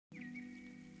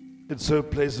It's so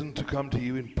pleasant to come to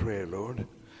you in prayer, Lord.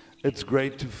 It's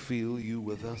great to feel you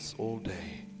with us all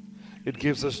day. It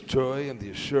gives us joy and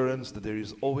the assurance that there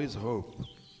is always hope.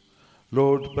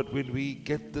 Lord, but when we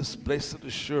get this blessed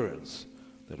assurance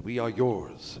that we are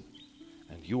yours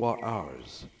and you are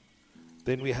ours,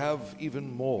 then we have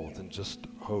even more than just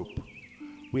hope.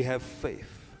 We have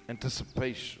faith,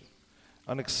 anticipation,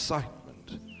 an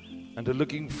excitement, and a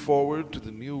looking forward to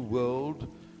the new world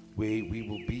where we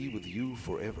will be with you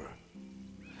forever.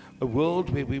 A world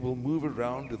where we will move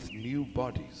around with new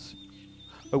bodies.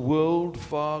 A world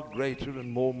far greater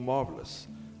and more marvelous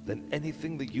than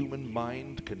anything the human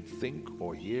mind can think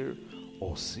or hear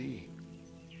or see.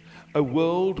 A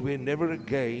world where never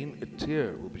again a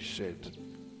tear will be shed.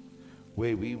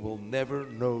 Where we will never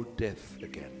know death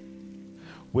again.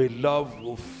 Where love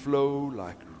will flow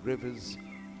like rivers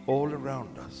all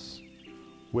around us.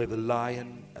 Where the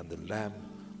lion and the lamb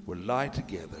will lie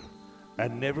together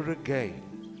and never again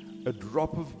a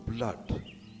drop of blood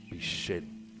be shed.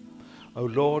 O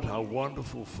Lord, how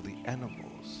wonderful for the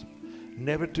animals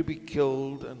never to be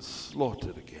killed and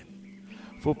slaughtered again,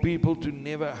 for people to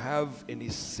never have any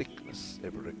sickness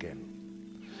ever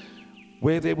again,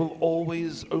 where there will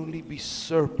always only be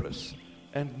surplus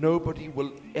and nobody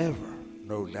will ever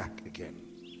know lack again.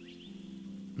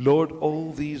 Lord,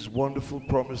 all these wonderful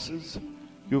promises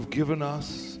you've given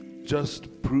us,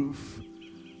 just proof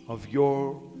of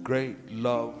your great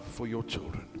love for your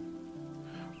children.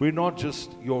 We're not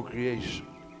just your creation.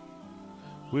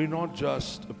 We're not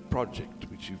just a project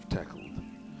which you've tackled,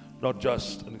 not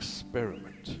just an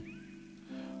experiment.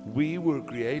 We were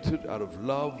created out of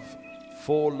love,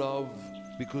 for love,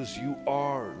 because you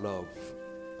are love.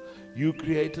 You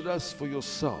created us for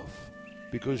yourself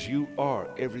because you are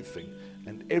everything,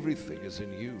 and everything is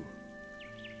in you.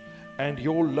 And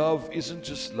your love isn't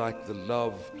just like the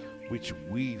love which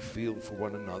we feel for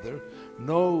one another.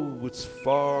 No, it's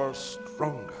far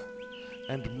stronger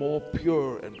and more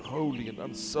pure and holy and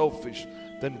unselfish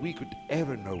than we could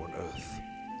ever know on earth.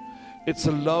 It's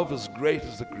a love as great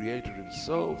as the Creator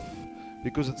himself,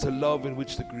 because it's a love in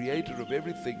which the Creator of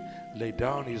everything laid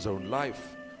down his own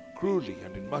life, cruelly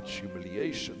and in much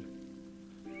humiliation,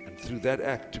 and through that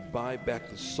act to buy back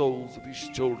the souls of his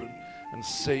children and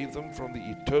save them from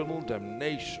the eternal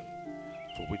damnation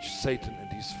for which Satan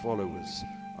and his followers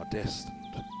are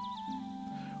destined.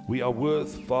 We are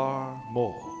worth far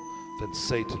more than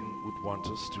Satan would want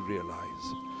us to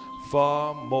realize,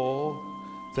 far more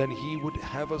than he would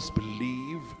have us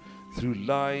believe through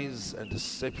lies and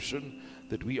deception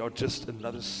that we are just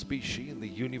another species in the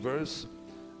universe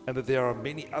and that there are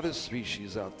many other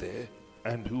species out there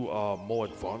and who are more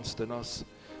advanced than us.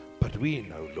 But we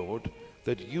know, Lord,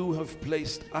 that you have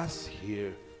placed us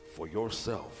here for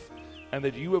yourself and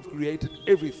that you have created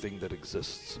everything that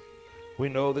exists. We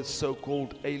know that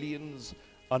so-called aliens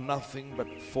are nothing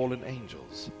but fallen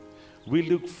angels. We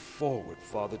look forward,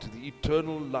 Father, to the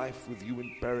eternal life with you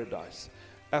in paradise.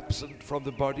 Absent from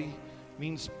the body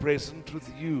means present with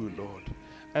you, Lord,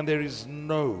 and there is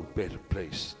no better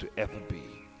place to ever be.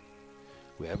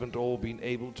 We haven't all been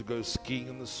able to go skiing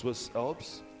in the Swiss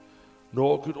Alps,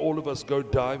 nor could all of us go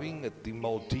diving at the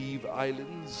Maldives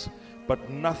Islands, but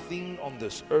nothing on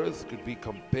this earth could be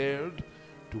compared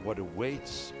to what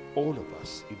awaits all of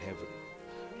us in heaven.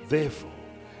 Therefore,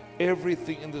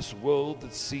 everything in this world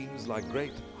that seems like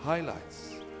great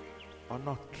highlights are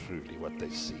not truly what they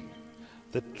seem.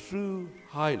 The true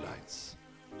highlights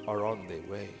are on their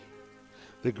way.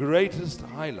 The greatest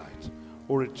highlight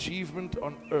or achievement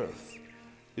on earth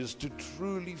is to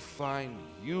truly find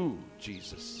you,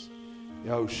 Jesus,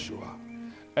 Yahushua,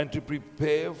 and to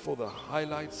prepare for the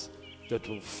highlights that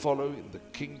will follow in the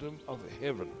kingdom of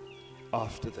heaven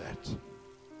after that.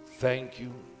 Thank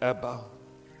you, Abba,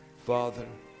 Father.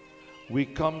 We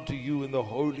come to you in the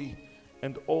holy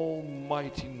and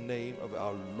almighty name of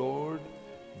our Lord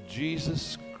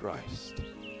Jesus Christ,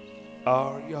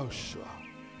 our Yahushua,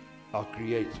 our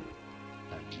Creator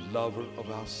and lover of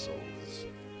our souls.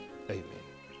 Amen.